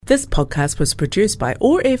This podcast was produced by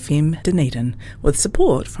OAR FM Dunedin with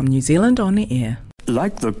support from New Zealand On the Air.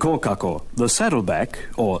 Like the kōkako, the saddleback,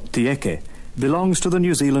 or tieke, belongs to the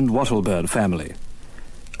New Zealand wattlebird family.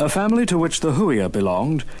 A family to which the Huia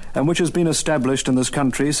belonged and which has been established in this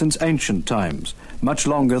country since ancient times, much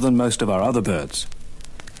longer than most of our other birds.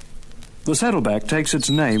 The saddleback takes its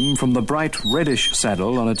name from the bright reddish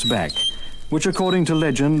saddle on its back, which according to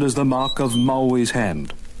legend is the mark of Maui's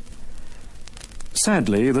hand.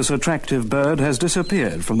 Sadly, this attractive bird has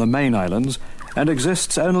disappeared from the main islands and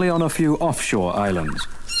exists only on a few offshore islands,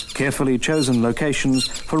 carefully chosen locations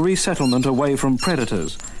for resettlement away from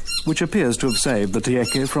predators, which appears to have saved the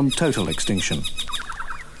tieke from total extinction.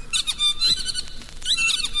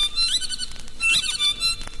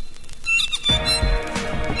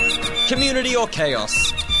 Community or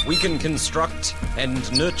chaos? We can construct and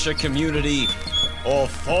nurture community or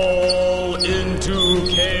fall into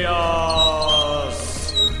chaos.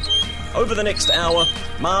 Over the next hour,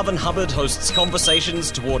 Marvin Hubbard hosts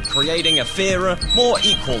conversations toward creating a fairer, more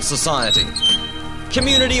equal society.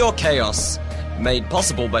 Community or chaos? Made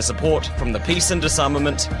possible by support from the Peace and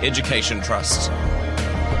Disarmament Education Trust.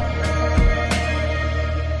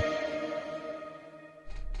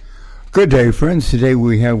 Good day, friends. Today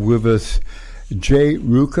we have with us Jay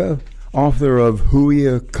Ruka, author of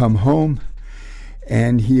Huia, Come Home,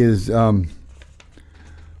 and he is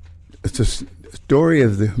it's a story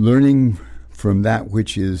of the learning from that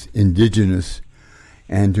which is indigenous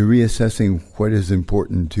and to reassessing what is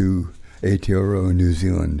important to Aotearoa New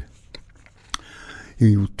Zealand.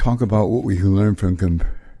 You talk about what we can learn from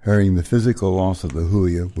comparing the physical loss of the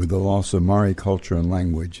Huia with the loss of Maori culture and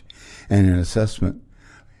language, and an assessment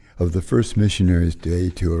of the first missionaries to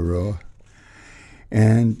Aotearoa,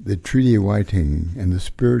 and the Treaty of Waitangi and the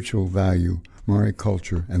spiritual value Maori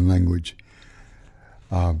culture and language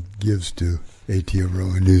gives to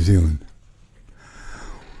Aotearoa New Zealand.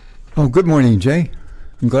 Oh, good morning, Jay.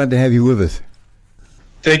 I'm glad to have you with us.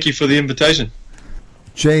 Thank you for the invitation.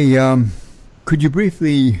 Jay, could you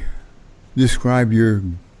briefly describe your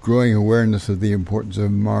growing awareness of the importance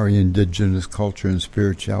of Maori indigenous culture and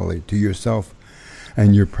spirituality to yourself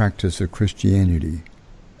and your practice of Christianity?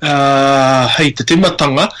 Hei te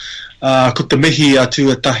timatanga, ko te mihi atu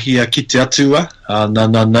e tahi a ki te atua,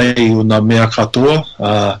 nana nei o nā mea katoa,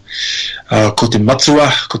 ko te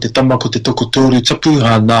matua, ko te tama, ko te tokotōru tapu,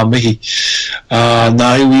 nā mihi.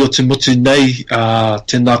 Nā iwi o te mutu nei,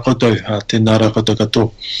 tēnā koutou, tēnā rā koutou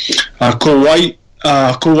katoa. Ko wai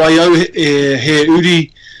au he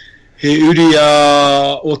uri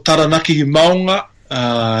o Taranaki i Maunga,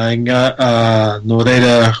 no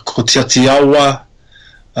reira ko te ati awa,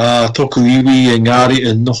 toku iwi engari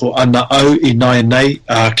e noho ana au I nai nei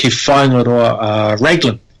ke whaingaroa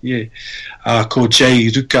Raglan, ko Jay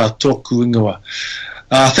Ruka toku ingoa.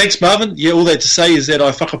 Thanks, Marvin. Yeah, all that to say is that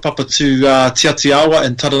I whakapapa to Te Ati Awa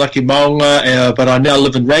and Taranaki Maunga, but I now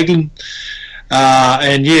live in Raglan,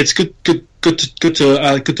 and yeah, it's good to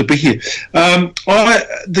be here.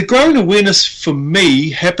 The growing awareness for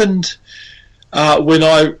me happened when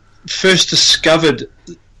I first discovered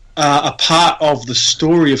a part of the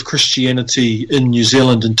story of Christianity in New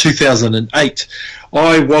Zealand in 2008.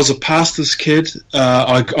 I was a pastor's kid.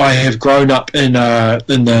 I have grown up in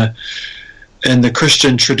the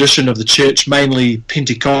Christian tradition of the church, mainly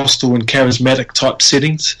Pentecostal and charismatic type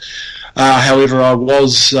settings. However, I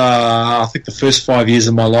was, I think the first 5 years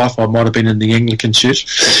of my life, I might have been in the Anglican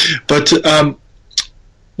church. But so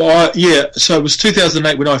it was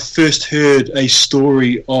 2008 when I first heard a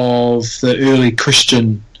story of the early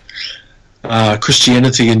Christianity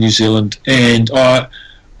in New Zealand, and I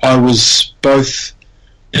was both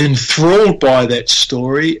enthralled by that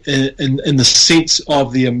story in the sense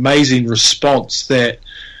of the amazing response that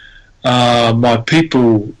my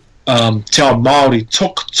people, Te Ao Māori,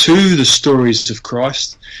 took to the stories of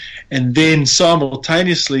Christ, and then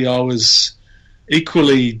simultaneously I was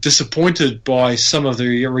equally disappointed by some of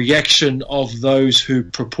the reaction of those who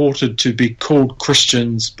purported to be called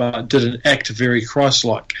Christians but didn't act very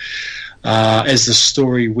Christ-like as the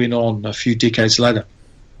story went on a few decades later.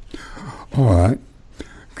 All right.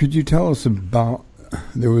 Could you tell us about,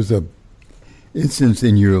 there was a instance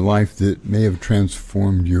in your life that may have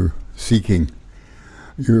transformed your seeking,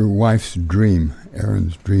 your wife's dream,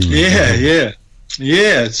 Erin's dream?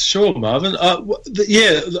 Yeah, sure, Marvin. I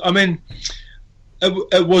mean,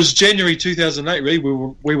 it was January 2008, really.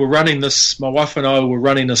 We were running this, my wife and I were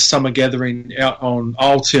running a summer gathering out on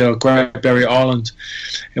Aotea, Great Barrier Island,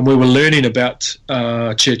 and we were learning about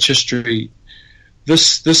church history.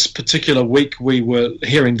 This particular week we were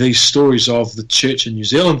hearing these stories of the church in New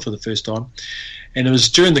Zealand for the first time, And it was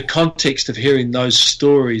during the context of hearing those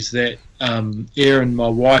stories that Erin, my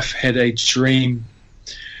wife, had a dream.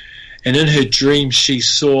 And in her dream, she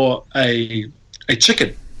saw a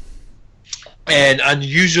chicken, an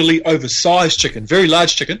unusually oversized chicken, very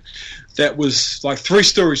large chicken, that was like 3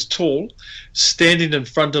 stories tall, standing in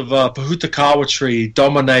front of a pahutakawa tree,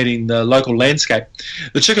 dominating the local landscape.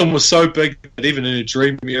 The chicken was so big that even in her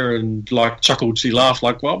dream, Erin chuckled. She laughed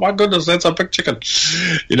like, "Well, my goodness, that's a big chicken,"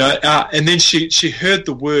 And then she heard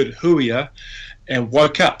the word Huia and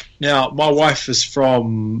woke up. Now, my wife is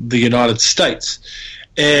from the United States.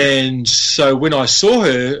 And so when I saw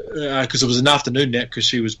her, because it was an afternoon nap because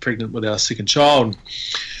she was pregnant with our second child,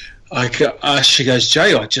 she goes,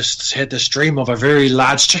 "Jay, I just had this dream of a very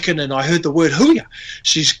large chicken and I heard the word Huia."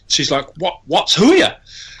 She's like, "What's Huia?"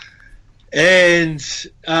 And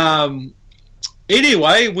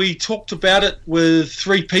anyway, we talked about it with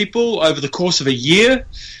 3 people over the course of a year,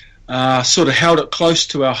 sort of held it close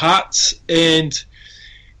to our hearts. And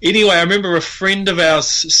anyway, I remember a friend of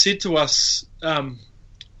ours said to us,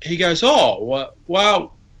 he goes, "Oh,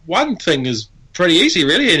 well, one thing is pretty easy,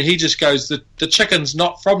 really." And he just goes, the chicken's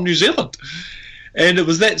not from New Zealand. And it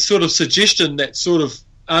was that sort of suggestion that sort of,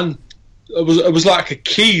 it was like a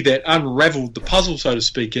key that unraveled the puzzle, so to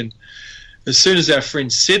speak. And as soon as our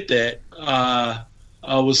friend said that, I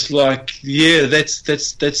was like, yeah, that's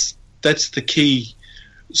the key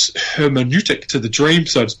hermeneutic to the dream,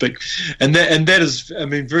 so to speak. And that is, I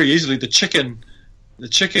mean, very easily, the chicken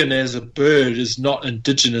as a bird is not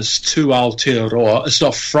indigenous to Aotearoa. It's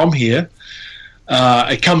not from here.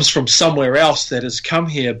 It comes from somewhere else that has come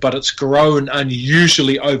here, but it's grown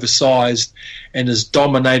unusually oversized and is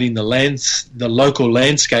dominating the local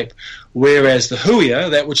landscape. Whereas the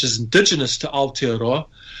Huia, that which is indigenous to Aotearoa,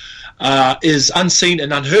 is unseen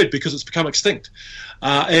and unheard because it's become extinct.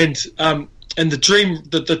 And the dream,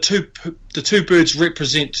 the two birds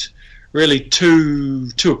represent really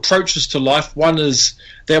two approaches to life. One is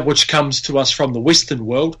that which comes to us from the Western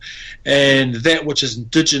world, and that which is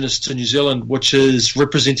indigenous to New Zealand, which is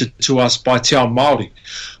represented to us by Te Ao Māori,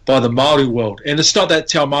 by the Māori world. And it's not that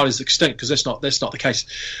Te Ao Māori is extinct, because that's not the case.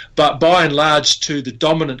 But by and large, to the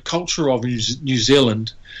dominant culture of New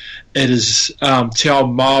Zealand, it is Te Ao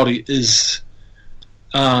Māori is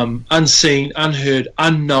unseen, unheard,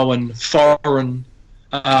 unknown, foreign,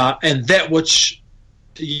 and that which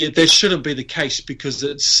that shouldn't be the case, because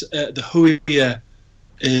it's the Huia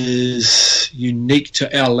is unique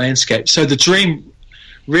to our landscape. So the dream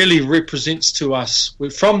really represents to us,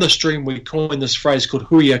 from this dream we coined this phrase called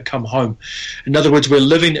Huia come home. In other words, we're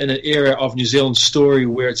living in an era of New Zealand story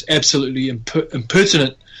where it's absolutely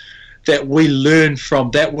impertinent that we learn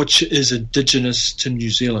from that which is indigenous to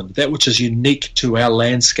New Zealand, that which is unique to our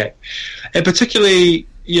landscape. And particularly,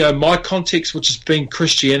 my context, which has been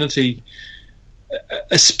Christianity,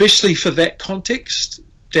 especially for that context,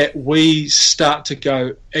 that we start to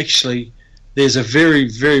go, actually, there's a very,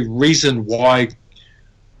 very reason why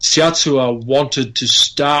Siatua wanted to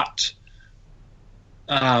start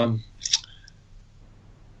and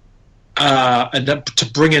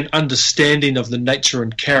to bring an understanding of the nature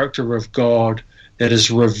and character of God that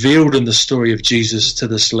is revealed in the story of Jesus to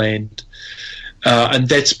this land. And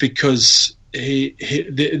that's because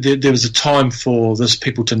there was a time for this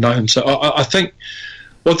people to know him. So I think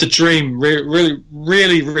what the dream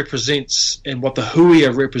really represents, and what the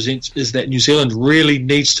Huia represents, is that New Zealand really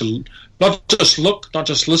needs to not just look, not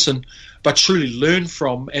just listen, but truly learn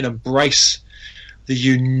from and embrace the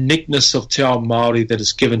uniqueness of Te Ao Māori that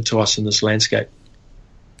is given to us in this landscape.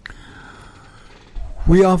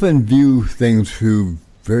 We often view things through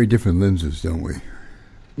very different lenses, don't we?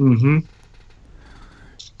 Mm-hmm.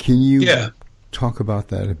 Can you talk about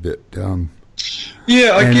that a bit? I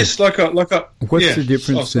guess like a. What's the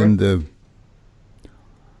difference in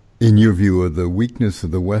your view, of the weakness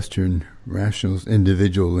of the Western rationalist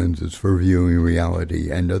individual lenses for viewing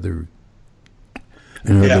reality and other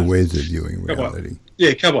ways of viewing reality?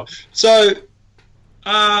 Come on. So,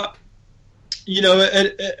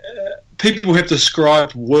 people have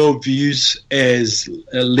described worldviews as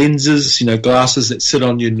lenses, glasses that sit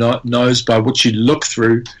on your nose by which you look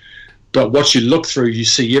through. But what you look through, you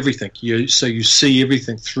see everything. So you see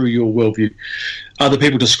everything through your worldview. Other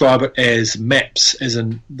people describe it as maps, as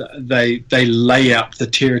in they lay out the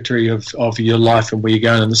territory of your life and where you're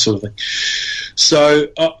going and this sort of thing. So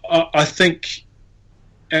I think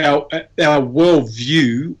our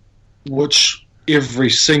worldview, which every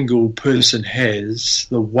single person has,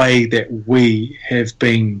 the way that we have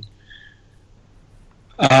been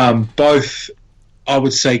both, I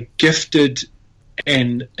would say, gifted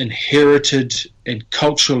and inherited and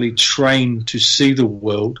culturally trained to see the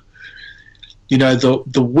world,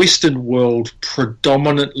 the Western world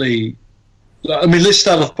predominantly. I mean, let's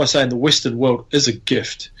start off by saying the Western world is a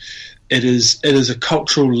gift. It is a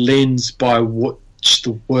cultural lens by which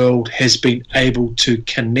the world has been able to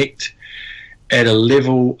connect at a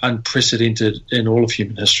level unprecedented in all of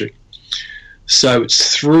human history. So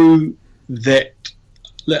it's through that.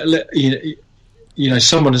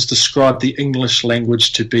 Someone has described the English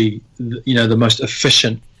language to be, the most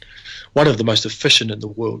efficient, one of the most efficient in the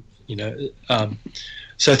world.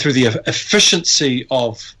 So through the efficiency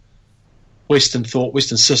of Western thought,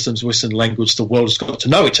 Western systems, Western language, the world has got to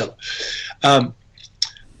know each other.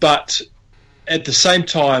 But at the same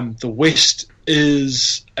time, the West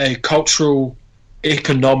is a cultural,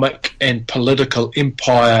 economic, and political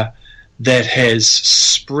empire that has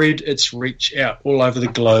spread its reach out all over the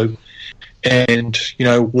globe. And,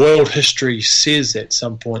 world history says at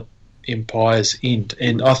some point empires end.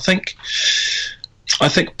 And I think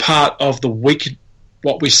part of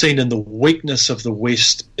what we've seen in the weakness of the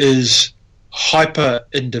West is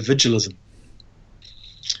hyper-individualism.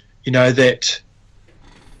 That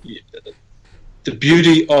the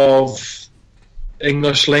beauty of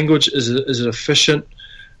English language is it efficient.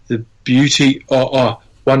 The beauty of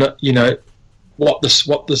what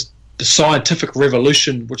the scientific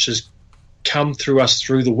revolution, which has come through us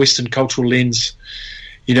through the Western cultural lens,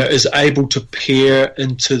 is able to peer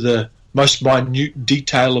into the most minute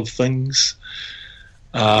detail of things.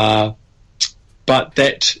 But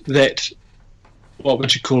that what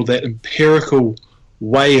would you call that empirical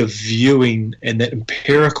way of viewing and that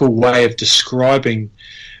empirical way of describing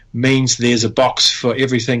means there's a box for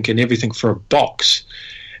everything and everything for a box.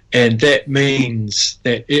 And that means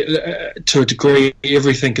that to a degree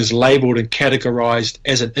everything is labelled and categorised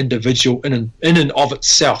as an individual in and of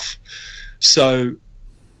itself. So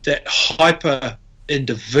that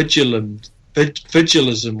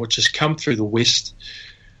hyper-individualism which has come through the West,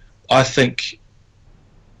 I think,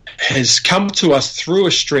 has come to us through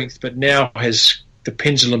a strength, but now the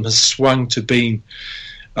pendulum has swung to being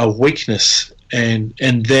a weakness, and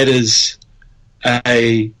that is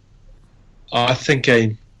I think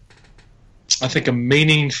a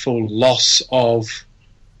meaningful loss of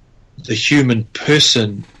the human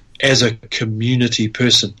person as a community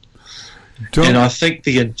person. And I think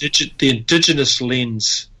the indigenous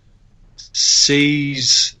lens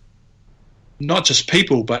sees not just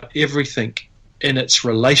people but everything in its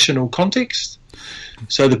relational context.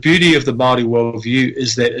 So the beauty of the Māori worldview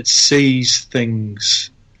is that it sees things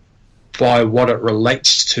by what it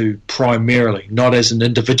relates to primarily, not as an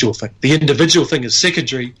individual thing. The individual thing is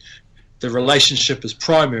secondary, the relationship is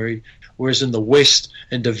primary, whereas in the West,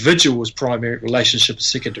 individual is primary, relationship is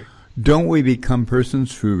secondary. Don't we become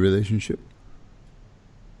persons through relationship?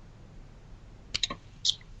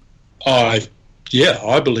 I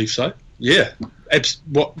believe so. Yeah. It's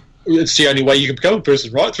the only way you can become a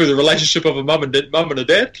person, right? Through the relationship of a mum and a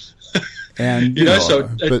dad. And so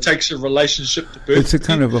it takes a relationship to birth. It's a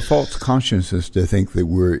kind of a false consciousness to think that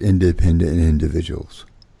we're independent individuals.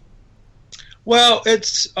 Well,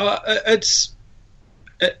 let's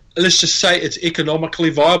just say it's economically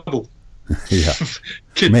viable. Yeah,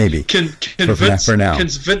 maybe.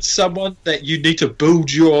 Convince someone that you need to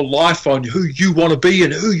build your life on who you want to be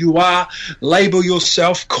and who you are. Label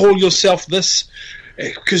yourself, call yourself this,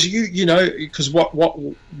 because because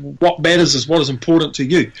what matters is what is important to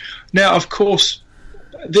you. Now, of course,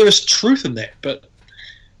 there is truth in that, but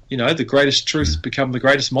the greatest truths become the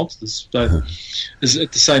greatest monsters. So, is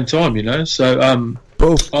at the same time, So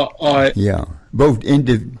both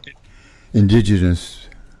indigenous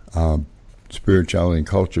spirituality and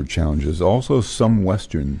culture challenges, also some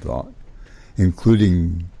Western thought,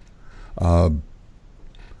 including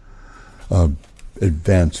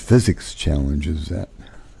advanced physics challenges. That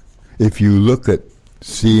if you look at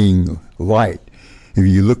seeing light, if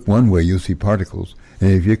you look one way, you'll see particles,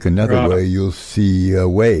 and if you look another way, you'll see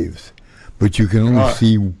waves. But you can only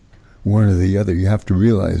see one or the other. You have to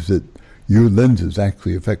realize that your lenses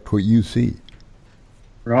actually affect what you see.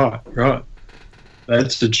 Right.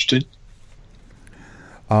 That's interesting.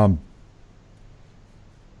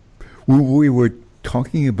 We were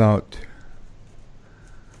talking about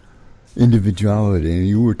individuality, and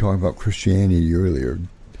you were talking about Christianity earlier.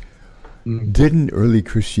 Didn't early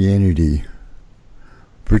Christianity,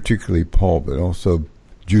 particularly Paul, but also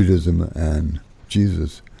Judaism and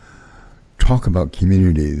Jesus, talk about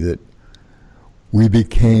community, that we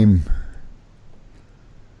became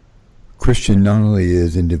Christian not only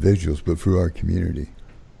as individuals, but through our community?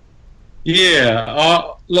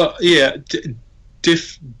 Yeah,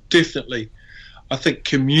 definitely. I think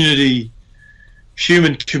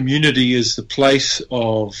human community is the place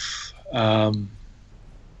of I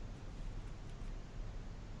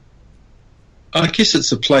guess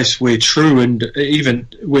it's a place where your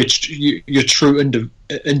true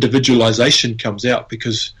individualization comes out,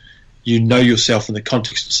 because you know yourself in the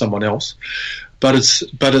context of someone else. But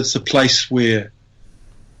it's a place where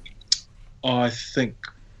I think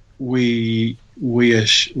we are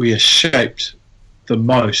shaped the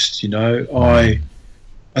most. I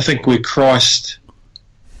think where Christ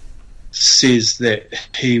says that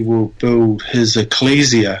he will build his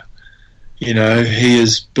ecclesia, he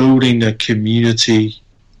is building a community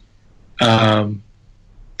that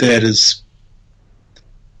is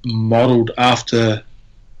modelled after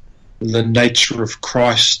the nature of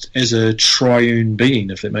Christ as a triune being,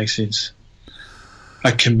 if that makes sense.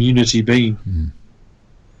 A community being. Mm.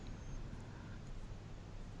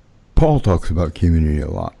 Paul talks about community a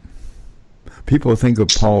lot. People think of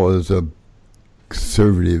Paul as a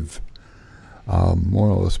conservative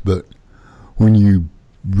moralist, but when you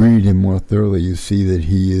read him more thoroughly, you see that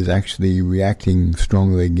he is actually reacting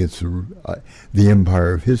strongly against the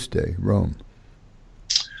empire of his day, Rome.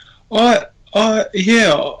 I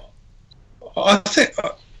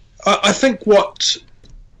think what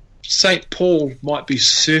St. Paul might be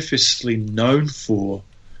surfacely known for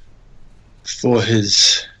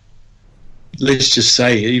his, let's just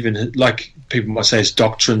say, even like people might say, his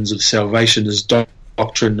doctrines of salvation, his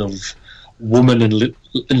doctrine of woman in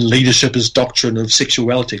leadership, his doctrine of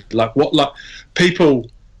sexuality. Like people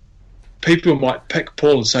might pick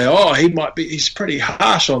Paul and say, oh, he's pretty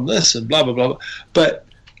harsh on this and blah blah blah. But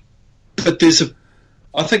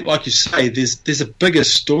I think, like you say, there's a bigger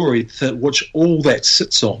story which all that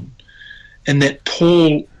sits on, and that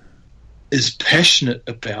Paul is passionate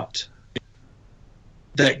about,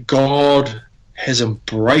 that God has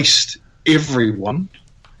embraced everyone,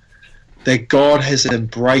 that God has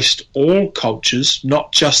embraced all cultures,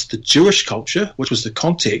 not just the Jewish culture, which was the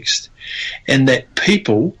context, and that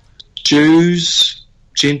people, Jews,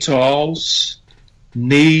 Gentiles,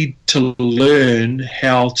 need to learn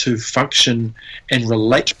how to function and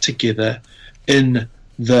relate together in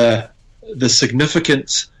the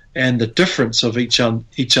significance and the difference of each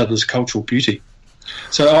other's cultural beauty.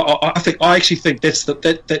 So I actually think that's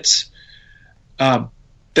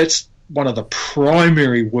one of the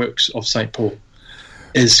primary works of St. Paul,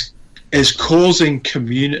 is causing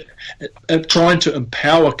trying to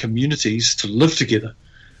empower communities to live together.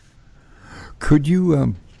 Could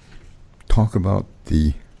you talk about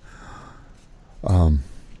the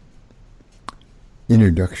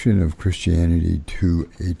introduction of Christianity to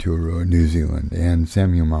Aotearoa, New Zealand, and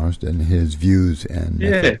Samuel Marsden, his views and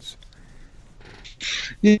methods?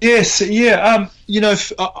 Yes, yeah.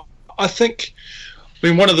 I think,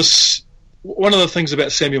 one of the things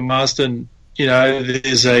about Samuel Marsden,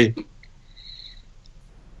 there's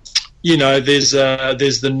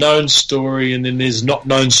the known story, and then there's not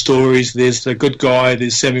known stories. There's the good guy,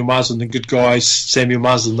 there's Samuel Marsden the good guy, Samuel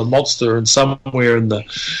Marsden the monster, and somewhere in the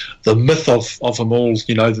myth of them all,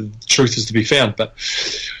 the truth is to be found. But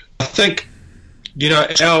I think,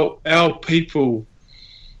 our people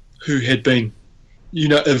who had been,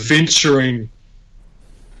 adventuring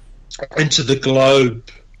into the globe,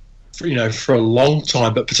 for a long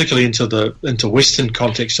time, but particularly into Western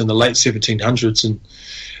context in the late 1700s, and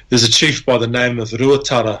there's a chief by the name of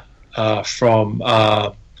Ruka from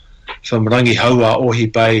Rangi Haua, Ohi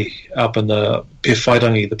Bay, up in the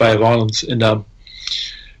Pewhairangi, the Bay of Islands, and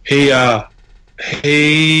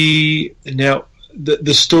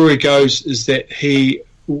the story goes is that he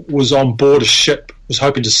was on board a ship, was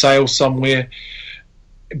hoping to sail somewhere,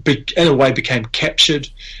 in a way became captured,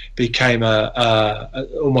 became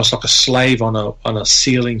almost like a slave on a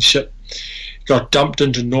sailing ship, got dumped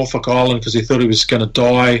into Norfolk Island because he thought he was going to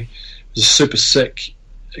die, was super sick,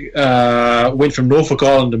 went from Norfolk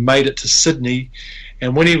Island and made it to Sydney,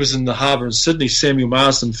 and when he was in the harbour in Sydney, Samuel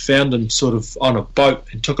Marsden found him sort of on a boat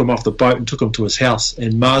and took him off the boat and took him to his house,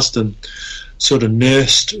 and Marsden sort of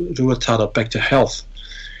nursed Ruatara back to health.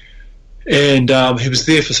 And he was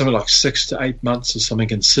there for something like 6 to 8 months or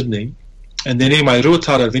something in Sydney. And then anyway,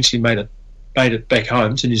 Ruatara eventually made it back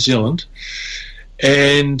home to New Zealand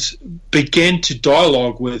and began to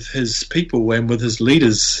dialogue with his people and with his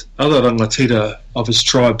leaders, other rangatira of his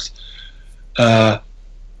tribes,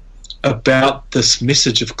 about this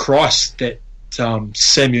message of Christ that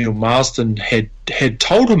Samuel Marsden had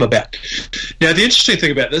told him about. Now, the interesting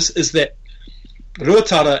thing about this is that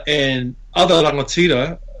Ruatara and other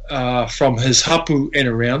rangatira from his hapu and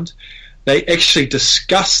around, they actually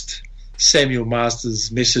discussed Samuel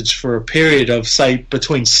Marsden's message for a period of, say,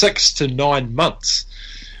 between 6 to 9 months.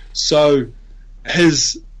 So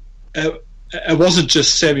his it wasn't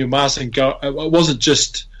just Samuel Marsden it wasn't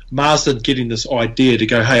just Marsden getting this idea to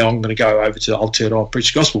go, hey, I'm going to go over to Aotearoa and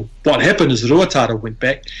preach the gospel. What happened is the Ruatara went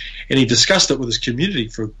back and he discussed it with his community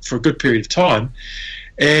for a good period of time,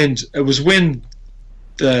 and it was when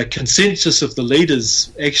the consensus of the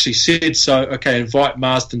leaders actually said, so, okay, invite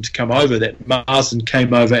Marsden to come over, that Marsden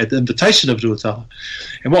came over at the invitation of Ruatara.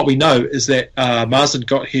 And what we know is that Marsden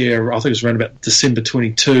got here, I think it was around about December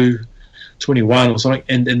 22, 21 or something,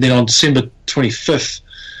 and then on December 25th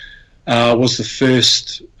was the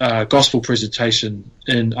first gospel presentation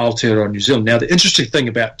in Aotearoa, New Zealand. Now, the interesting thing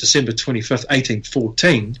about December 25th,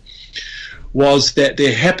 1814, was that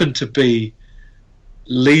there happened to be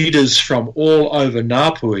leaders from all over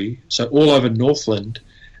Ngāpuhi, so all over Northland,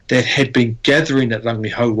 that had been gathering at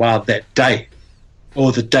Rangihaua that day,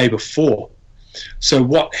 or the day before. So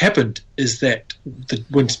what happened is that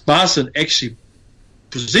when Marsden actually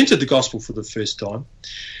presented the gospel for the first time,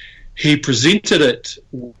 he presented it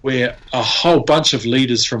where a whole bunch of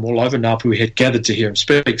leaders from all over Ngāpuhi had gathered to hear him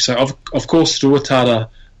speak. So, of course, Marsden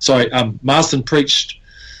preached,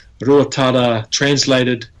 Ruatara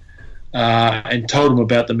translated, and told him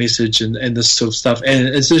about the message and this sort of stuff. And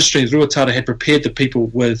it's interesting, Ruatara had prepared the people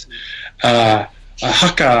with a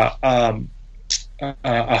haka,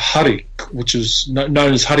 a hari, which is known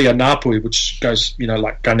as hari a Ngāpuhi, which goes,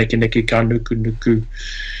 like ka neke neke, ka nuku nuku.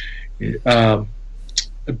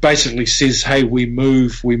 It basically says, hey, we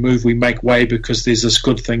move, we make way because there's this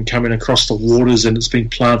good thing coming across the waters and it's been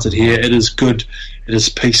planted here. It is good, it is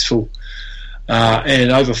peaceful.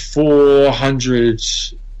 And over 400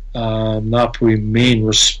 Ngāpuhi men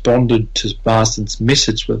responded to Marsden's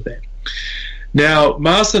message with that. Now,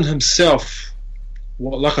 Marsden himself,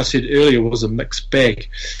 like I said earlier, was a mixed bag.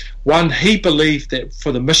 One, he believed that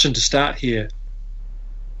for the mission to start here,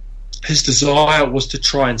 his desire was to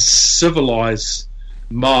try and civilize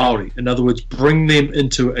Māori. In other words, bring them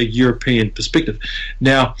into a European perspective.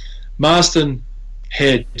 Now, Marsden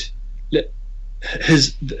had the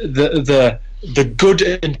good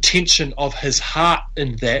intention of his heart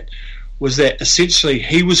in that was that essentially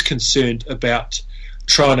he was concerned about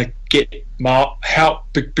trying to get help,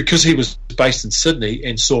 because he was based in Sydney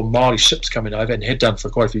and saw Māori ships coming over and had done for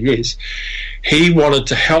quite a few years. He wanted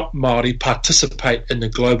to help Māori participate in the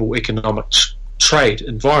global economic trade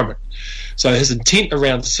environment. So his intent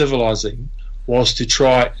around civilizing was to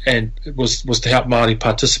try and was to help Māori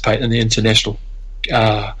participate in the international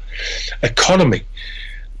economy.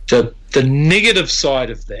 The negative side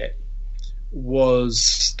of that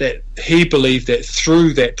was that he believed that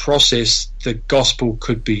through that process the gospel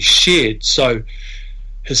could be shared. So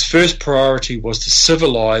his first priority was to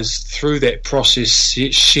civilize, through that process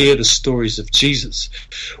share the stories of Jesus,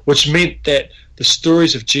 which meant that the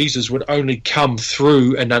stories of Jesus would only come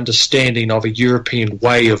through an understanding of a European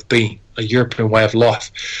way of being, a European way of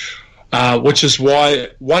life. Which is why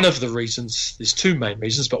one of the reasons, there's two main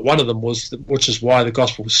reasons, but one of them was, which is why the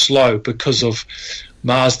gospel was slow, because of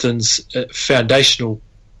Marsden's foundational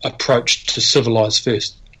approach to civilize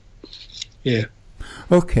first. Yeah.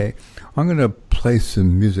 Okay, I'm going to play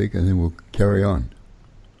some music and then we'll carry on.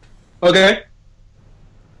 Okay.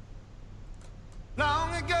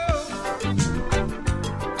 Long ago.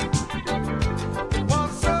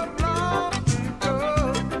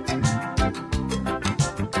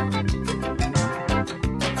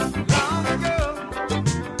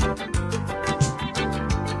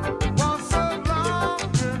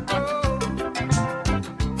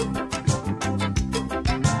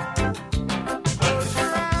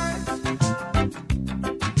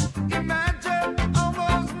 Imagine all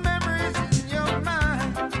those memories in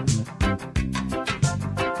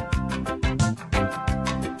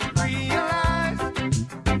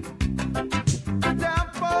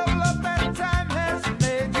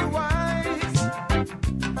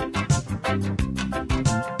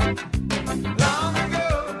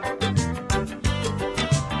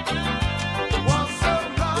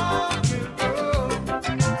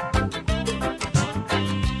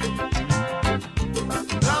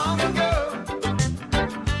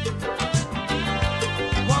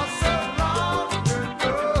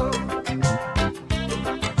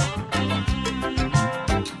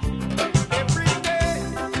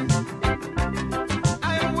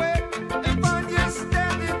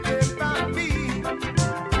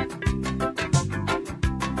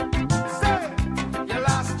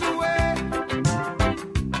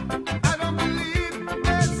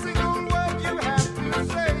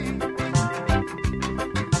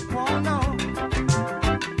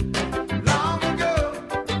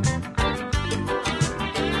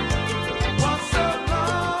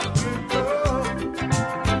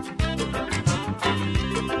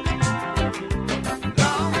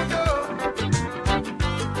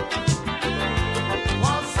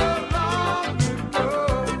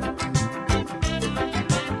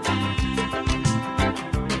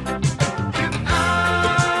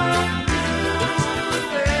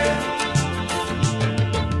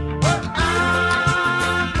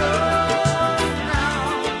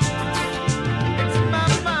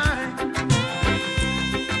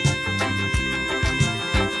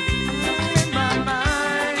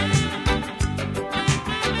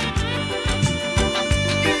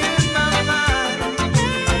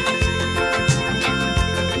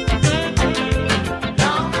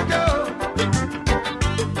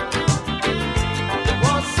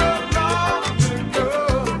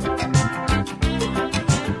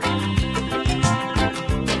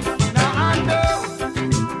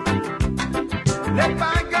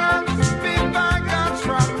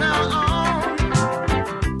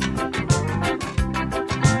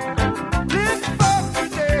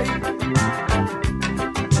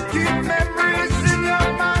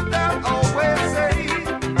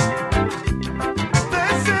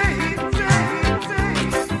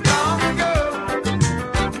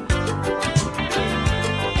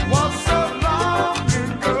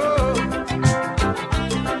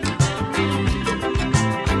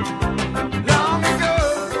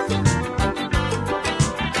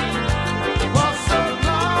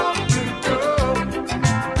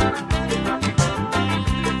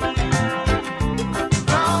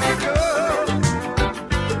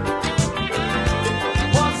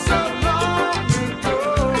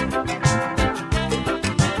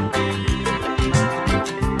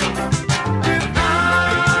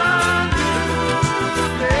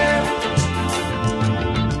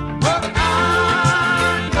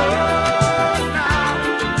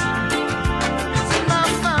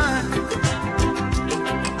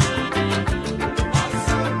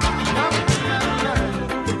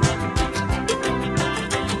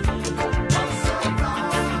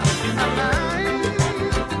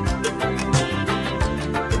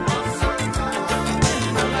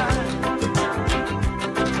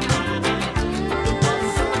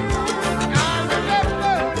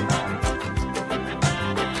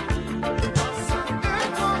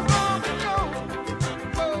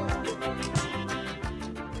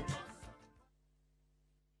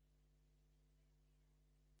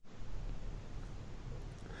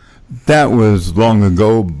That was long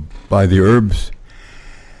ago by the Herbs.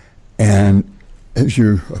 And as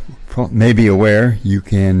you're maybe aware, you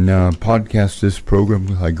can podcast this program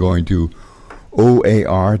by going to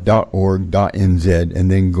oar.org.nz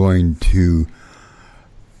and then going to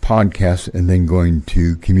podcast and then going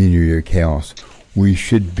to Community or Chaos. We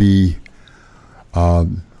should be,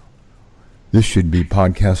 this should be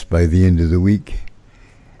podcast by the end of the week.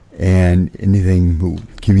 And anything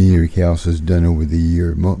Community or Chaos has done over the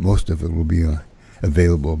year, most of it will be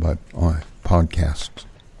available on podcasts.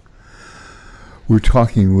 We're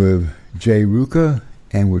talking with Jay Ruka,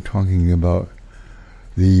 and we're talking about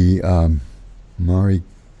the Maori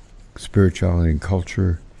spirituality and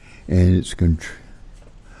culture and its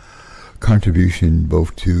contribution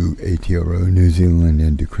both to Aotearoa New Zealand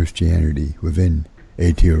and to Christianity within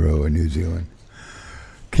Aotearoa New Zealand.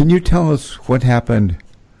 Can you tell us what happened?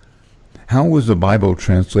 How was the Bible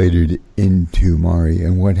translated into Maori,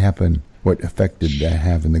 and what happened? What effect did that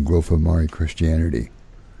have in the growth of Maori Christianity?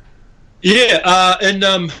 Yeah, in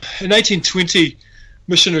 1820,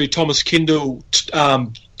 missionary Thomas Kendall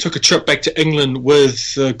took a trip back to England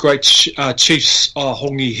with the great chiefs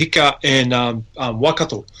Hongi Hika and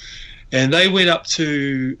Waikato. And they went up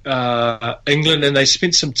to England and they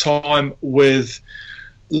spent some time with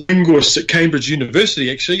linguists at Cambridge University,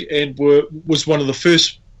 actually, and was one of the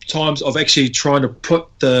first times of actually trying to put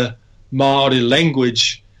the Māori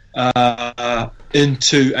language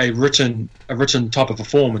into a written type of a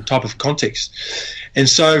form and type of context. And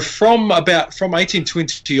so from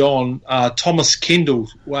 1820 on, Thomas Kendall,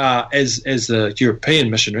 as a European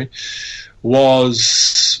missionary,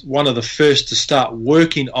 was one of the first to start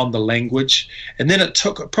working on the language. And then it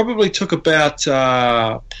probably took about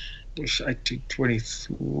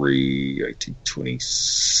 1823,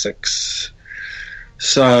 1826.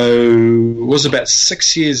 So it was about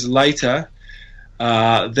 6 years later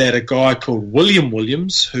that a guy called William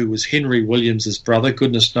Williams, who was Henry Williams' brother,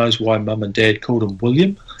 goodness knows why Mum and Dad called him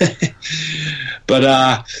William,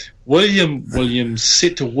 but William Williams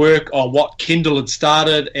set to work on what Kendall had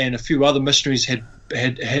started, and a few other missionaries had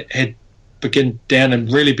begun down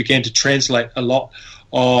and really began to translate a lot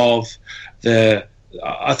of the.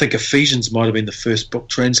 I think Ephesians might have been the first book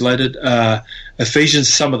translated. Ephesians,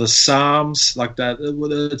 some of the Psalms, like that.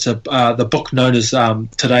 It's the book known as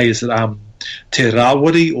today is Te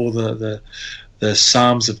Rawiri, or the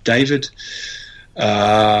Psalms of David.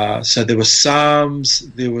 So there were Psalms,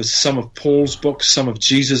 there was some of Paul's books, some of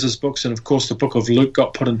Jesus's books, and of course the book of Luke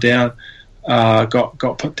got put down,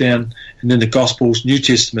 got put down, and then the Gospels, New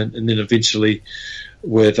Testament, and then eventually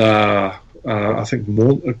with I think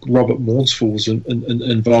Robert Maunsell was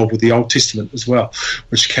involved with the Old Testament as well,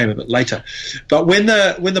 which came a bit later. But when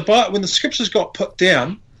the scriptures got put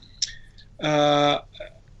down, so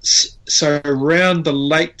around the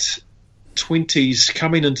late 20s,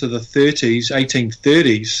 coming into the 30s,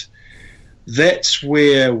 1830s, that's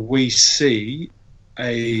where we see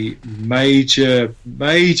a major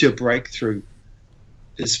breakthrough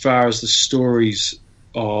as far as the stories,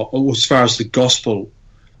 or as far as the gospel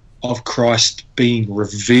of Christ being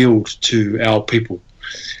revealed to our people.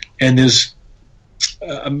 And there's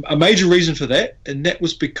a major reason for that, and that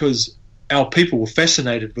was because our people were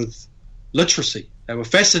fascinated with literacy. They were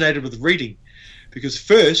fascinated with reading, because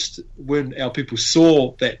first, when our people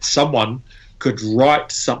saw that someone could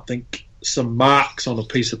write something, some marks on a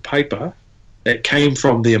piece of paper that came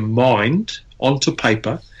from their mind onto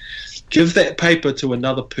paper, give that paper to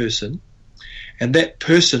another person, and that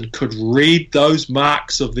person could read those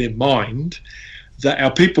marks of their mind, that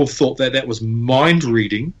our people thought that was mind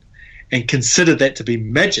reading and considered that to be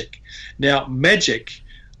magic. Now, magic,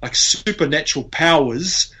 like supernatural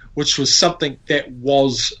powers, which was something that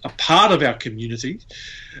was a part of our community,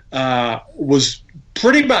 was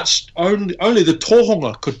pretty much only the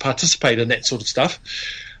tohunga could participate in that sort of stuff.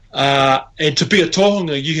 And to be a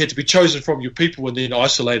tohunga, you had to be chosen from your people and then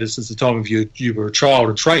isolated since the time of you were a child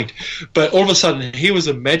and trained. But all of a sudden, here was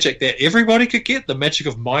a magic that everybody could get, the magic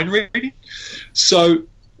of mind reading. So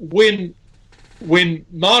when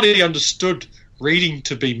Māori understood reading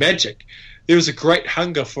to be magic, there was a great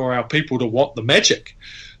hunger for our people to want the magic.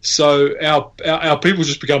 So our people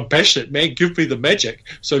just become passionate. Man, give me the magic.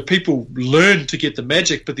 So people learned to get the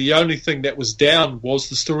magic, but the only thing that was down was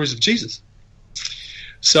the stories of Jesus.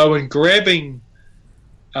 So in grabbing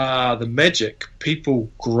the magic,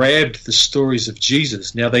 people grabbed the stories of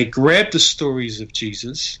Jesus. Now, they grabbed the stories of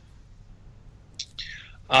Jesus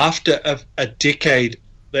after a decade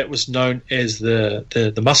that was known as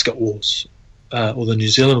the Muscat Wars, or the New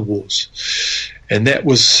Zealand Wars. And that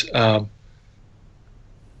was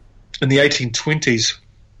in the 1820s,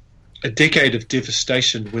 a decade of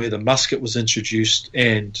devastation where the musket was introduced,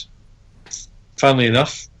 and funnily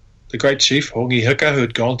enough, the great chief Hongi Huka, who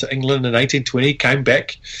had gone to England in 1820, came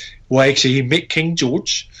back. Well, actually, he met King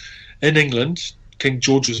George in England. King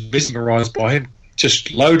George was mesmerised by him,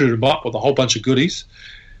 just loaded him up with a whole bunch of goodies.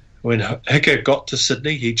 When Huka got to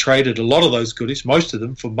Sydney, he traded a lot of those goodies, most of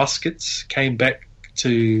them, for muskets, came back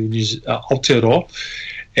to Aotearoa,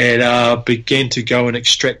 and began to go and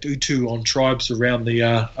extract utu on tribes around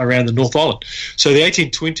the North Island. So the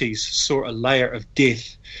 1820s saw a layer of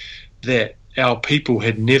death that our people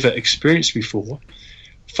had never experienced before.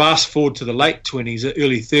 Fast forward to the late 20s,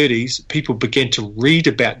 early 30s, people began to read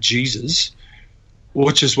about Jesus,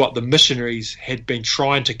 which is what the missionaries had been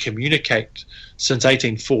trying to communicate since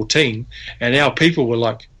 1814, and our people were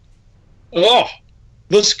like, oh,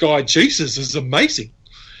 this guy Jesus is amazing.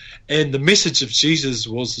 And the message of Jesus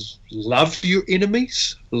was, love your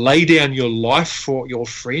enemies, lay down your life for your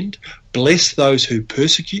friend, bless those who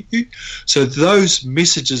persecute you. So those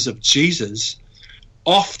messages of Jesus,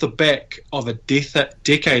 off the back of a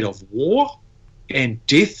decade of war and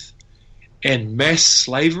death and mass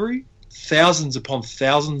slavery, thousands upon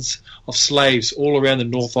thousands of slaves all around the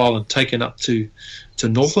North Island taken up to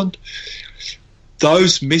Northland,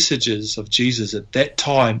 those messages of Jesus at that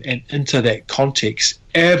time and into that context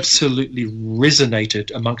absolutely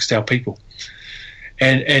resonated amongst our people.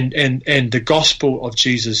 And the gospel of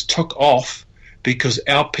Jesus took off because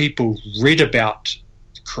our people read about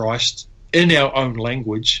Christ in our own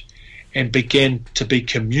language and began to be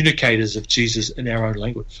communicators of Jesus in our own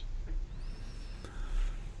language.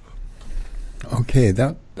 Okay,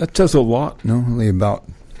 that says a lot, not only about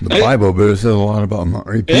the Bible, but it says a lot about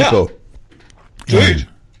Maori people. Yeah.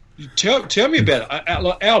 Dude, tell me about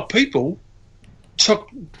it. Our people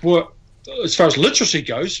were, as far as literacy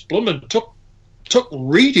goes, Bloomin took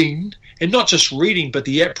reading, and not just reading, but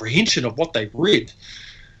the apprehension of what they read.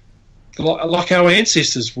 Like our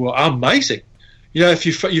ancestors were amazing. You know, if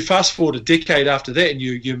you fast forward a decade after that, and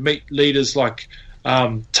you meet leaders like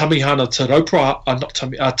Tamihana Taropra,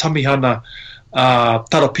 Tamihana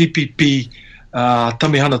Tarapipipi,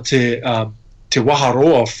 Tamihana Te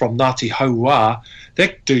Waharoa from Ngāti Hauā,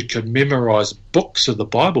 that dude could memorise books of the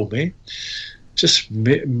Bible, man. Just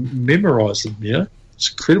memorise them, you know. It's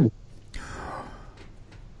incredible.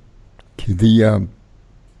 Can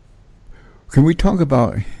we talk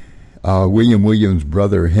about William Williams'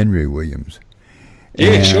 brother, Henry Williams?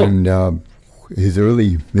 Yeah, sure. And his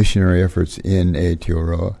early missionary efforts in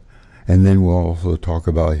Aotearoa, and then we'll also talk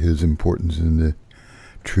about his importance in the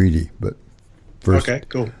treaty. But first, okay,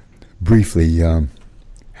 cool. Briefly,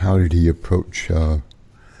 how did he approach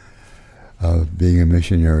being a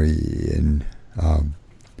missionary in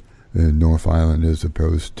the North Island as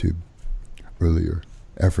opposed to earlier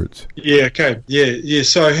efforts? Yeah, okay. Yeah.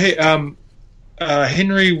 So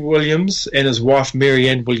Henry Williams and his wife Mary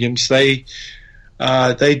Ann Williams, they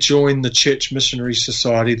joined the Church Missionary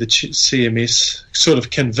Society, the CMS, sort of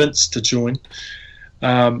convinced to join,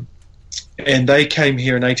 and they came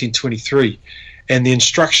here in 1823. And the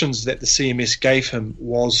instructions that the CMS gave him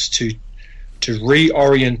was to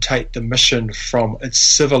reorientate the mission from its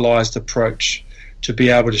civilized approach to be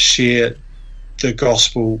able to share the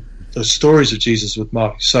gospel, the stories of Jesus with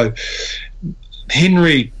Māori. So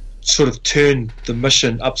Henry sort of turned the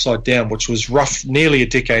mission upside down, which was nearly a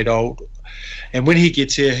decade old. And when he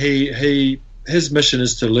gets here, his mission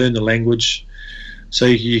is to learn the language. So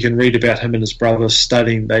you can read about him and his brother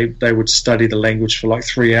studying. They would study the language for like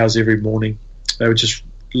 3 hours every morning. They would just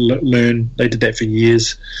learn. They did that for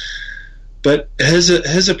years. But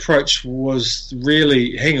his approach was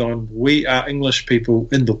really, hang on, we are English people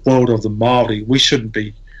in the world of the Māori. We shouldn't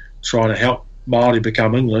be trying to help Māori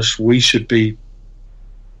become English. We should be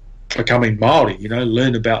becoming Māori, you know,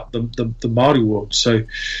 learn about the Māori world. So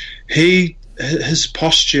his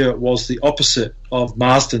posture was the opposite of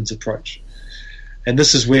Marsden's approach. And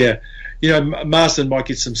this is where, you know, Marsden might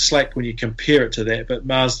get some slack when you compare it to that, but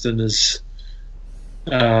Marsden is...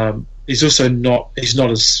 he's not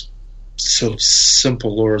as sort of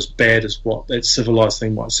simple or as bad as what that civilized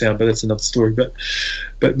thing might sound, but that's another story. But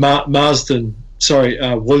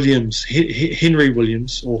Williams, Henry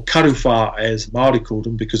Williams, or karuwha as Māori called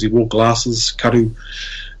him, because he wore glasses. Karu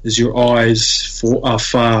is your eyes, wha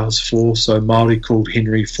is four, so Māori called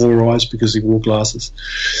Henry Four Eyes because he wore glasses.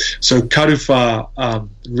 So karuwha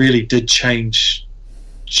really did change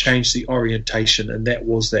the orientation, and that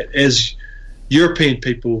was that as European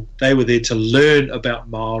people, they were there to learn about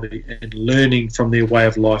Māori, and learning from their way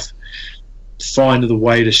of life, find the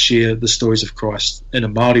way to share the stories of Christ in a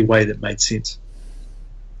Māori way that made sense.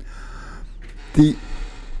 So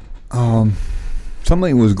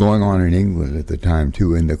something was going on in England at the time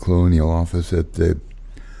too, in the Colonial Office,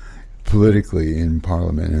 politically in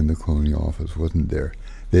Parliament and the Colonial Office, wasn't there,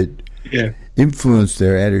 that influenced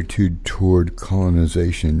their attitude toward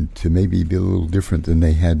colonization to maybe be a little different than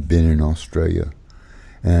they had been in Australia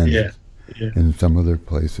and in some other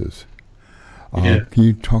places. Can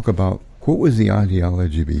you talk about what was the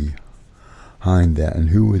ideology behind that, and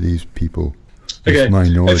who were these people? Okay,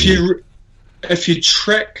 minority?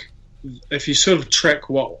 if you sort of track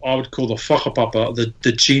what I would call the whakapapa,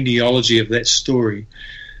 the genealogy of that story,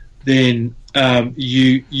 then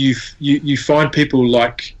you find people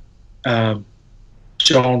like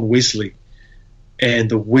John Wesley and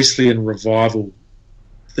the Wesleyan revival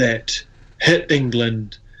that hit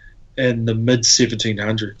England in the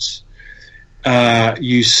mid-1700s.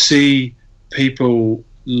 You see people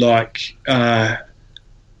like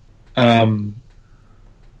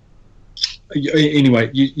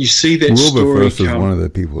anyway, you see that Wilberforce story was one of the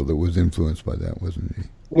people that was influenced by that, wasn't he?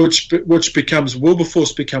 Which becomes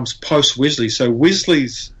Wilberforce becomes post Wesley. So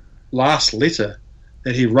Wesley's last letter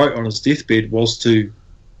that he wrote on his deathbed was to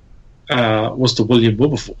William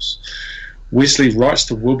Wilberforce. Wesley writes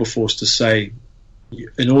to Wilberforce to say,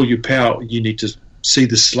 in all your power, you need to see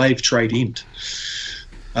the slave trade end.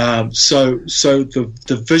 So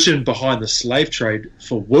the vision behind the slave trade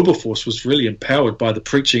for Wilberforce was really empowered by the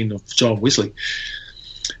preaching of John Wesley,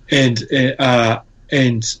 and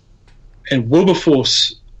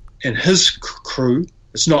Wilberforce and his crew.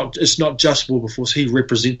 It's not just Wilberforce. He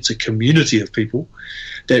represents a community of people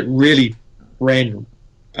that really ran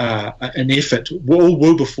an effort. All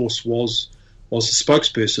Wilberforce was a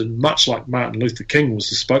spokesperson, much like Martin Luther King was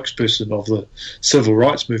the spokesperson of the civil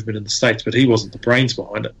rights movement in the States, but he wasn't the brains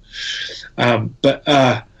behind it.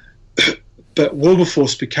 But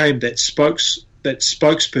Wilberforce became that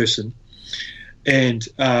spokesperson,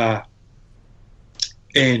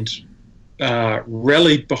 and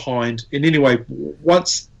rallied behind. And anyway,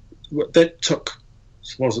 once that took,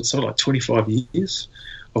 what was it, something like 25 years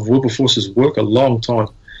of Wilberforce's work, a long time.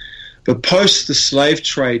 But post the slave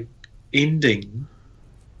trade ending,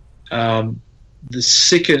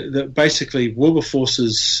 basically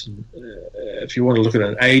Wilberforce's, if you want to look at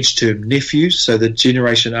an age term, nephews, so the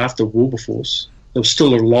generation after Wilberforce, they were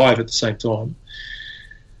still alive at the same time,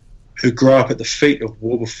 who grew up at the feet of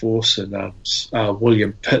Wilberforce and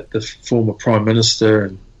William Pitt, the former Prime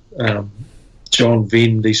Minister, and John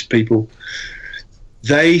Venn, these people,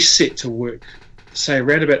 they set to work, say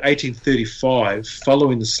around about 1835,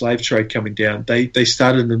 following the slave trade coming down. They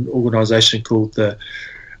started an organisation called the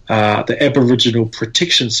Aboriginal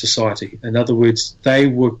Protection Society. In other words,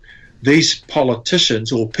 these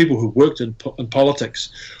politicians or people who worked in politics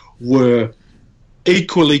were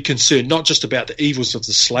equally concerned not just about the evils of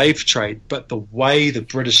the slave trade, but the way the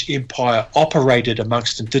British Empire operated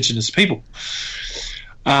amongst Indigenous people.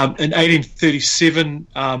 In 1837,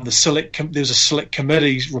 there was a select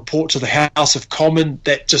committee report to the House of Commons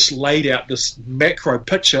that just laid out this macro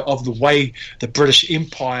picture of the way the British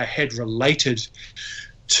Empire had related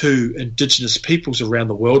to Indigenous peoples around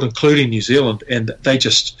the world, including New Zealand, and they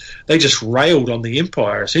just railed on the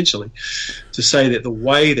Empire, essentially, to say that the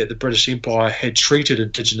way that the British Empire had treated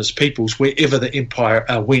Indigenous peoples wherever the Empire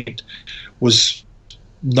went was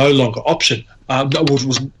no longer option.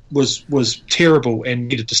 Was terrible and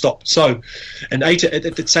needed to stop. So, at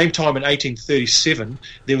the same time, in 1837,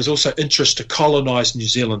 there was also interest to colonise New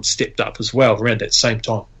Zealand stepped up as well around that same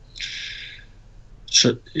time.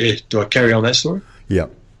 So, do I carry on that story? Yeah.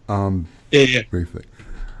 Briefly.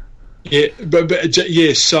 Yeah, but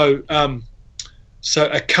So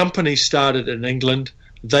a company started in England.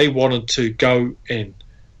 They wanted to go and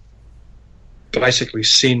basically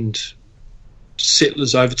send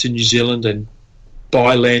settlers over to New Zealand and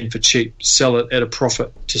buy land for cheap, sell it at a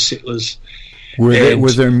profit to settlers.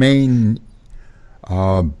 Was their main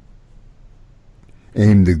aim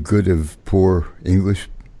the good of poor English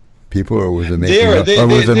people, or was it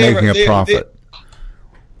making a profit?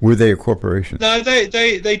 Were they a corporation? No, they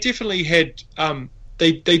definitely had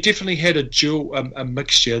they definitely had a dual a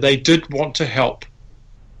mixture. They did want to help.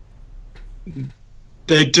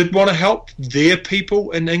 They did want to help their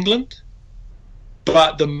people in England,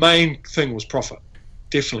 but the main thing was profit.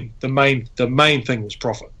 Definitely, the main thing was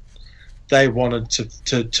profit. They wanted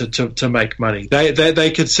to make money.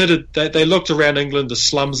 They considered they looked around England, the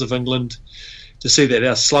slums of England, to see that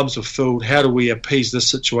our slums were filled. How do we appease this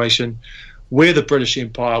situation? We're the British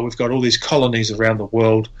Empire. We've got all these colonies around the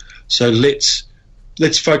world. So let's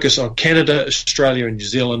focus on Canada, Australia, and New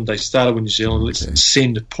Zealand. They started with New Zealand. Let's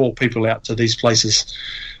send poor people out to these places.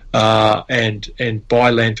 and buy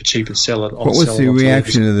land for cheap and sell it. What was the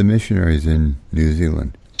reaction of the missionaries in New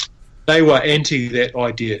Zealand? They were anti that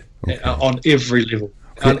idea on every level.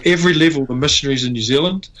 On every level, the missionaries in New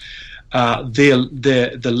Zealand,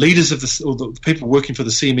 the leaders of the people working for the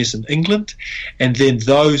CMS in England, and then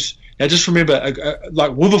those. Now, just remember,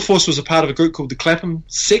 like Wilberforce was a part of a group called the Clapham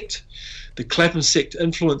sect. The Clapham sect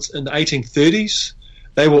influence in the 1830s.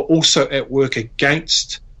 They were also at work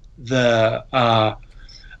against the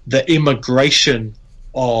immigration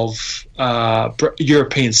of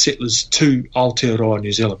European settlers to Aotearoa,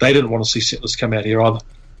 New Zealand. They didn't want to see settlers come out here either.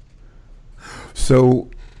 So,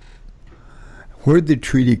 where did the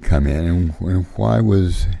treaty come in, and why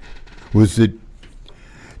was it?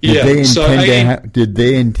 Did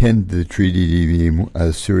they intend the treaty to be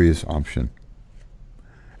a serious option?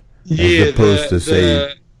 As opposed to, say,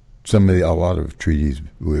 a lot of treaties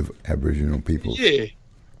with Aboriginal peoples.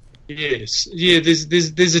 Yes.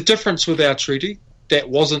 There's a difference with our treaty that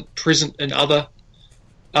wasn't present in other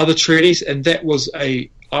treaties, and that was I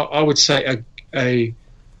would say a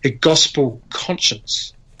gospel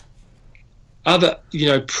conscience.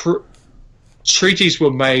 Treaties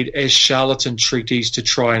were made as charlatan treaties to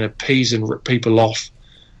try and appease and rip people off.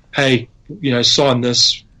 Hey, sign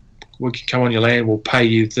this, we can come on your land, we'll pay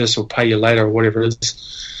you this or pay you later or whatever it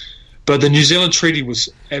is. But the New Zealand Treaty was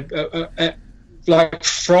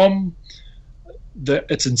from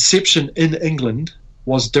its inception in England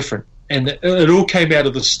was different, and it all came out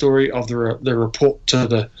of the story of the report to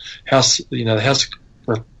the House, the House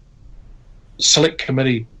Select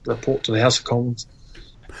Committee report to the House of Commons.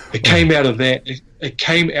 It came out of that. It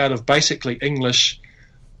came out of basically English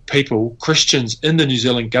people, Christians in the New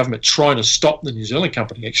Zealand government, trying to stop the New Zealand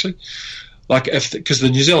Company. Actually, because the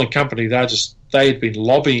New Zealand Company, they had been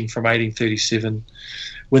lobbying from 1837.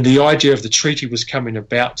 When the idea of the treaty was coming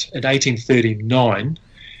about in 1839,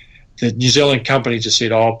 the New Zealand Company just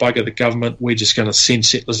said, "Oh, bugger the government, we're just going to send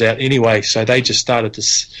settlers out anyway." So they just started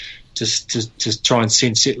to try and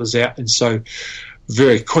send settlers out, and so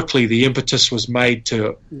very quickly the impetus was made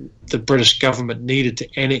to the British government needed to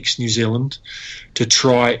annex New Zealand to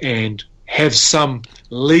try and have some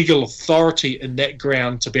legal authority in that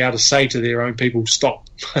ground to be able to say to their own people, stop,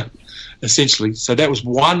 essentially. So that was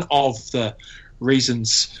one of the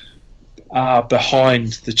reasons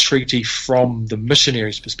behind the treaty from the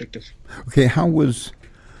missionaries' perspective. Okay, how was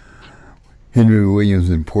Henry Williams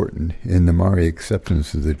important in the Maori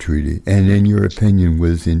acceptance of the treaty? And in your opinion,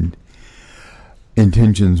 was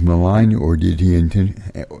intentions malign, or did he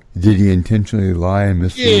intentionally lie and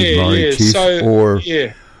mislead Maori chiefs?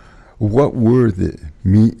 What were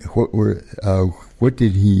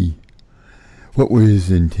what were his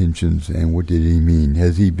intentions, and what did he mean?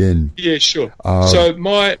 Has he been? Yeah, sure. So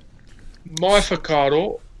my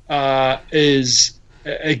whakaaro is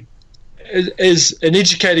an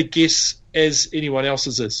educated guess as anyone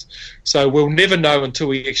else's is. So we'll never know until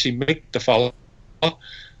we actually meet the fella,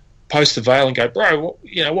 post the veil, and go, bro,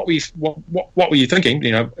 what were you thinking?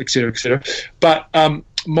 Et cetera, et cetera. But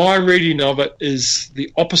my reading of it is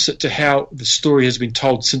the opposite to how the story has been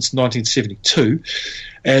told since 1972.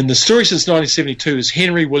 And the story since 1972 is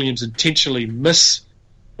Henry Williams intentionally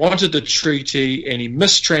wanted the treaty, and he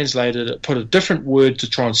mistranslated it, put a different word to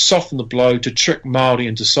try and soften the blow, to trick Māori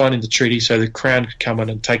into signing the treaty so the Crown could come in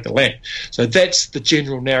and take the land. So that's the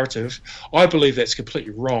general narrative. I believe that's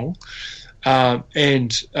completely wrong.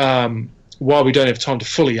 And while we don't have time to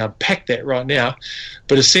fully unpack that right now,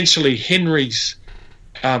 but essentially Henry's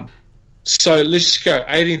so let's go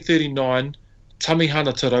 1839,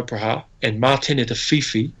 Tamihana Te Rauparaha and Martene Te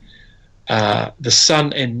Whiwhi, the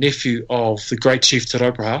son and nephew of the great chief Te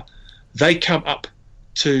Rauparaha, they come up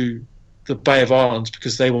to the Bay of Islands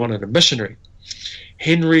because they wanted a missionary.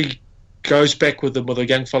 Henry goes back with them with a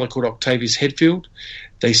young fellow called Octavius Hadfield.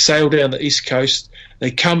 They sail down the east coast.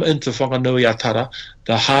 They come into Whanganui-a-Tara,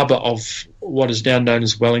 the harbour of what is now known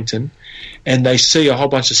as Wellington, and they see a whole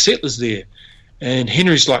bunch of settlers there. And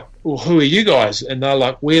Henry's like, well, who are you guys? And they're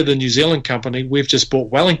like, we're the New Zealand Company. We've just bought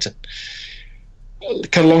Wellington.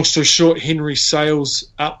 Cut a long story short, Henry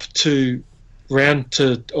sails up round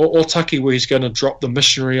to Otaki, where he's going to drop the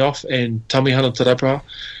missionary off, and Tamihana Te Rauparaha.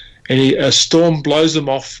 And a storm blows them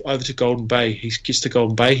off over to Golden Bay. He gets to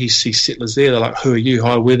Golden Bay. He sees settlers there. They're like, who are you?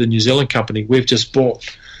 Hi, we're the New Zealand Company. We've just bought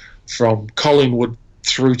from Collingwood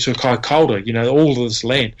through to Kaikoura, all of this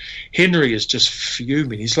land. Henry is just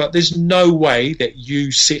fuming. He's like, there's no way that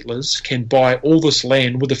you settlers can buy all this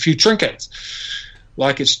land with a few trinkets.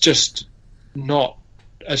 Like, it's just not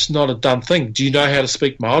a done thing. Do you know how to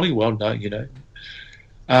speak Māori? Well, no,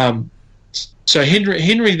 So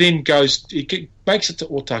Henry then goes, makes it to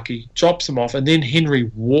Otaki, drops them off, and then Henry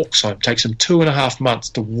walks home. Takes him 2.5 months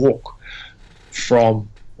to walk from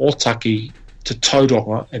Otaki to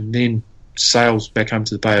Tauranga, and then sails back home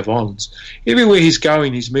to the Bay of Islands. Everywhere he's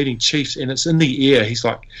going, he's meeting chiefs, and it's in the air. He's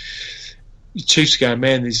like, chiefs going,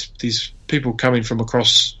 man, these people coming from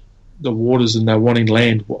across the waters and they're wanting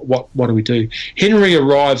land. What do we do? Henry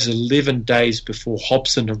arrives 11 days before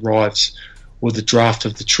Hobson arrives with the draft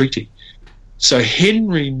of the treaty. So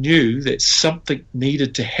Henry knew that something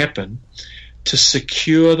needed to happen to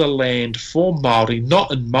secure the land for Māori,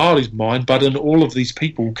 not in Māori's mind, but in all of these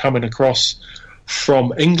people coming across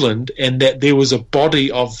from England, and that there was a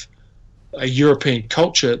body of a European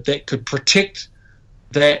culture that could protect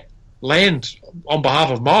that land on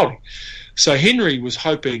behalf of Māori. So Henry was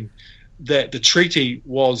hoping that the treaty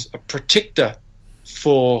was a protector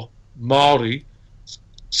for Māori,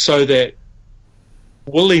 so that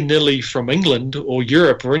willy-nilly from England or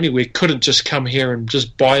Europe or anywhere couldn't just come here and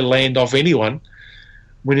just buy land off anyone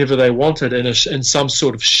whenever they wanted in some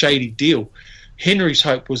sort of shady deal. Henry's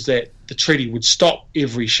hope was that the treaty would stop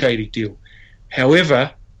every shady deal.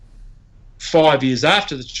 However, 5 years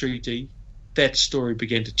after the treaty, that story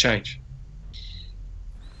began to change.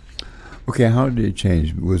 Okay, how did it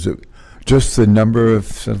change? Was it just the number of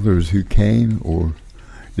settlers who came, or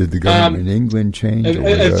did the government in England change, a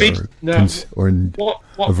variety? What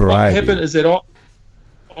happened is that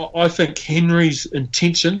I think Henry's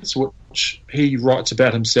intentions, which he writes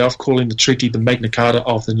about himself, calling the treaty the Magna Carta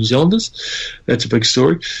of the New Zealanders, that's a big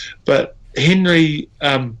story. But Henry,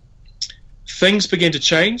 things began to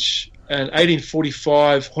change. In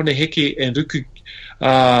 1845, Honeheke and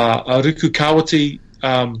Rukukawati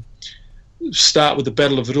start with the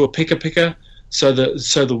Battle of Ruapekapeka. So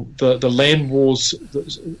the land wars,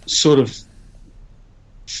 sort of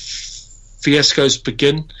fiascos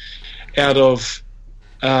begin out of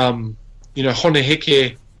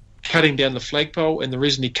Honeheke cutting down the flagpole, and the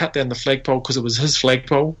reason he cut down the flagpole because it was his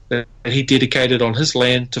flagpole that he dedicated on his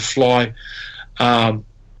land to fly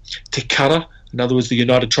Te Kara, in other words, the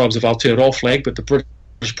United Tribes of Aotearoa flag, but the British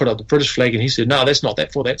put up the British flag, and he said, no, that's not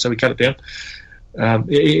that for that, so we cut it down.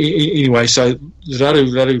 Anyway, so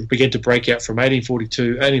Raru began to break out from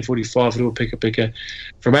 1842, 1845, Ruapekapeka.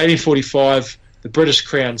 From 1845, the British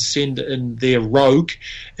Crown send in their rogue,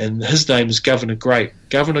 and his name is Governor Grey.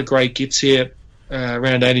 Governor Grey gets here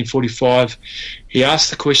around 1845. He asks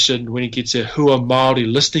the question when he gets here, who are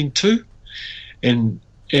Māori listening to? And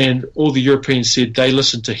all the Europeans said they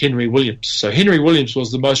listened to Henry Williams. So Henry Williams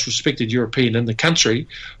was the most respected European in the country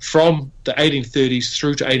from the 1830s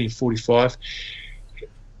through to 1845.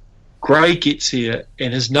 Grey gets here,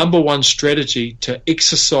 and his number one strategy to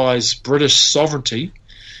exercise British sovereignty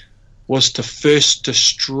was to first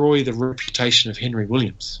destroy the reputation of Henry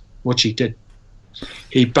Williams, which he did.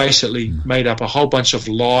 He basically made up a whole bunch of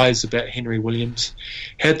lies about Henry Williams,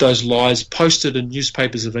 had those lies posted in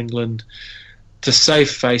newspapers of England. To save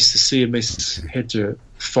face, the CMS had to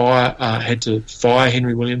fire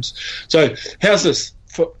Henry Williams. So how's this?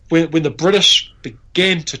 When the British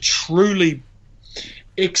began to truly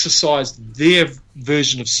exercise their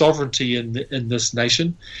version of sovereignty in this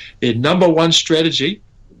nation, their number one strategy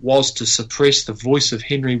was to suppress the voice of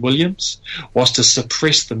Henry Williams, was to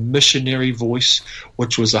suppress the missionary voice,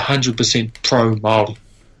 which was 100% pro-Māori.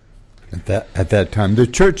 At that time, the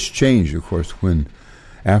church changed, of course,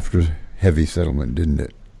 after heavy settlement, didn't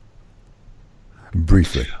it?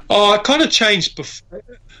 Briefly. Oh, it kind of changed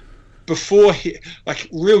before like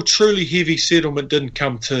real truly heavy settlement didn't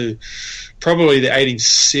come to probably the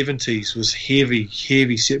 1870s was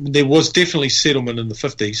heavy settlement. There was definitely settlement in the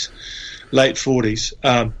 50s, late 40s.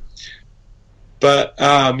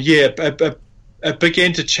 It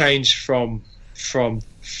began to change from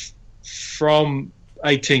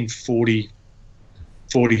 1840,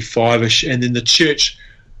 45-ish, and then the church,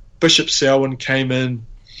 Bishop Selwyn came in.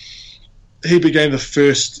 He became the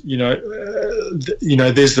first,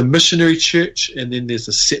 there's the missionary church and then there's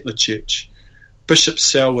the settler church. Bishop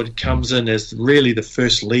Selwyn comes in as really the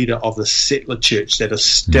first leader of the settler church that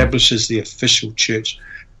establishes the official church.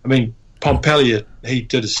 I mean, Pompelia, he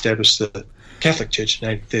did establish the Catholic Church in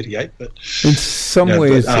 1838. But in some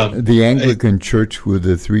ways, the Anglican Church with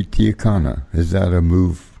the three Tiakana, is that a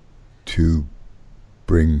move to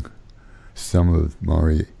bring some of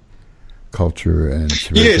Māori culture and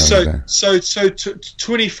so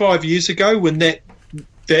 25 years ago when that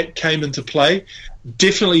came into play,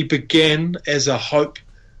 definitely began as a hope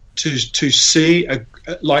to see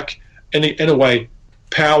in a way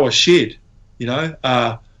power shared.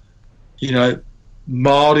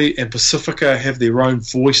 Māori and Pacifica have their own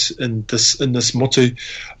voice in this motu.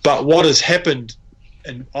 But what has happened,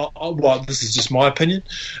 and well, this is just my opinion,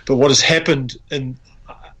 but what has happened in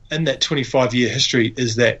that 25-year history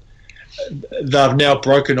is that they've now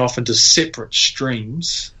broken off into separate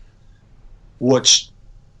streams, which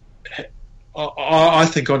I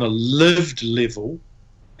think on a lived level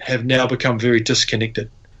have now become very disconnected.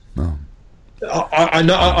 Oh.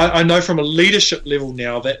 I know from a leadership level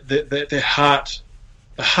now that the heart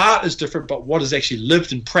is different, but what is actually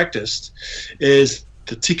lived and practiced is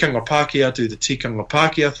the tikanga Pākehā do the tikanga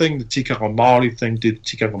Pākehā thing, the tikanga Māori thing do the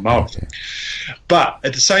tikanga Māori thing. But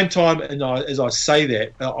at the same time, and as I say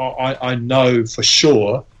that, I know for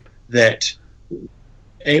sure that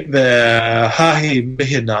the Hahi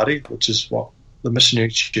Mihinari, which is what the missionary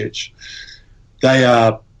church, they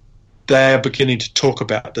are beginning to talk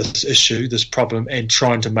about this issue, this problem, and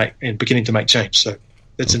beginning to make change. So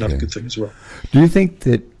that's another good thing as well. Do you think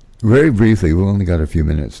that, very briefly, we've only got a few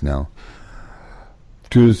minutes now,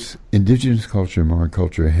 does indigenous culture, Maori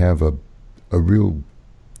culture, have a real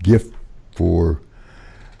gift for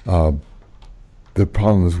the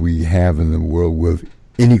problems we have in the world with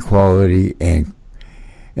inequality and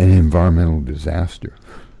environmental disaster?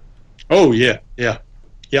 Oh, yeah,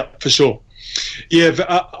 for sure. Yeah,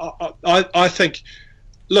 I think,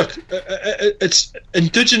 look, it's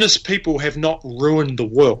indigenous people have not ruined the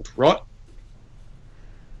world, right?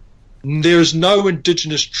 There is no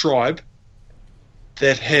indigenous tribe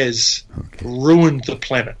that has ruined the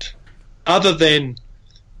planet, other than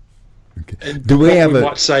do we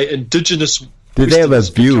might say indigenous. Do they have a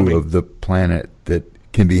view of the planet that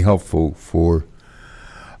can be helpful for?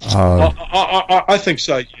 I think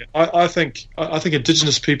so. Yeah. I think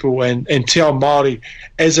indigenous people and Te Ao Māori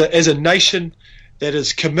as a nation that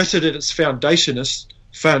is committed at its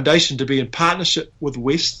foundation to be in partnership with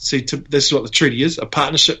West. See, this is what the treaty is: a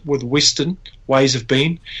partnership with Western ways of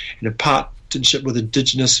being, and a partnership with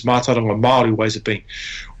indigenous Mātauranga Māori ways of being.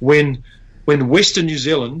 When Western New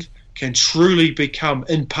Zealand can truly become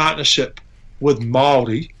in partnership with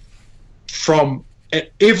Māori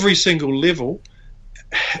at every single level,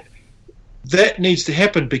 that needs to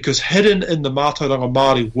happen, because hidden in the Mātauranga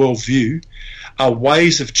Māori worldview are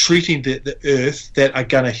ways of treating the earth that are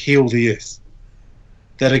going to heal the earth,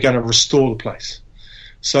 that are going to restore the place.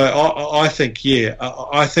 So I think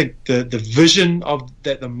the vision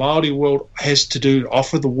that the Māori world has to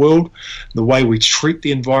offer the world, the way we treat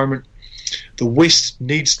the environment, the West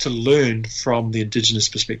needs to learn from the indigenous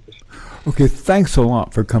perspective. Okay, thanks a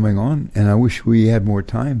lot for coming on, and I wish we had more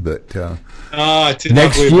time, but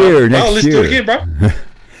next year. Let's do it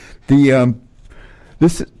again,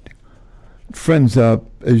 bro. Friends,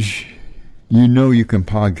 as you know, you can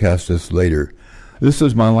podcast this later. This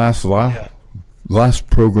is my last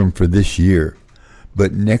program for this year,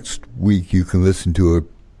 but next week you can listen to a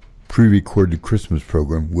pre-recorded Christmas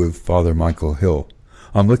program with Father Michael Hill.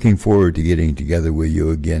 I'm looking forward to getting together with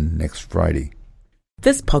you again next Friday.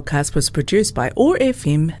 This podcast was produced by OAR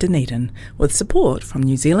FM Dunedin with support from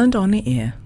New Zealand On the Air.